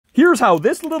here's how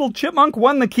this little chipmunk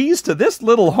won the keys to this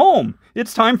little home.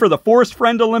 It's time for the Forest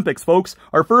Friend Olympics, folks.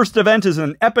 Our first event is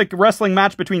an epic wrestling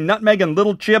match between Nutmeg and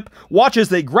Little Chip. Watch as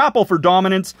they grapple for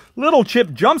dominance. Little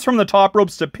Chip jumps from the top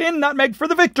ropes to pin Nutmeg for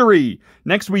the victory.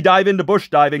 Next, we dive into bush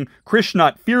diving.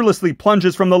 Krishnut fearlessly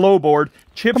plunges from the low board.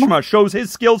 Chipshma shows his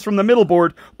skills from the middle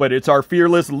board, but it's our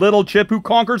fearless Little Chip who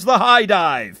conquers the high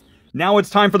dive. Now it's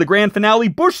time for the grand finale,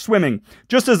 bush swimming.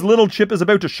 Just as Little Chip is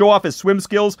about to show off his swim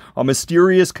skills, a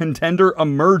mysterious contender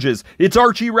emerges. It's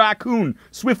Archie Raccoon.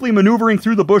 Swiftly maneuvering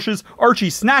through the bushes, Archie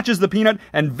snatches the peanut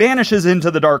and vanishes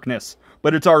into the darkness.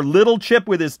 But it's our Little Chip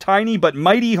with his tiny but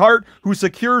mighty heart who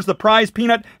secures the prize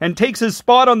peanut and takes his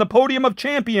spot on the podium of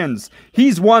champions.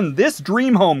 He's won this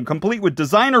dream home, complete with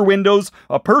designer windows,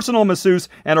 a personal masseuse,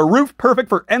 and a roof perfect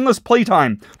for endless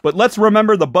playtime. But let's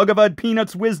remember the Bugavad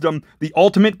Peanut's wisdom. The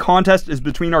ultimate contest is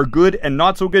between our good and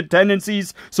not so good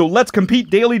tendencies, so let's compete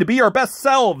daily to be our best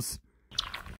selves.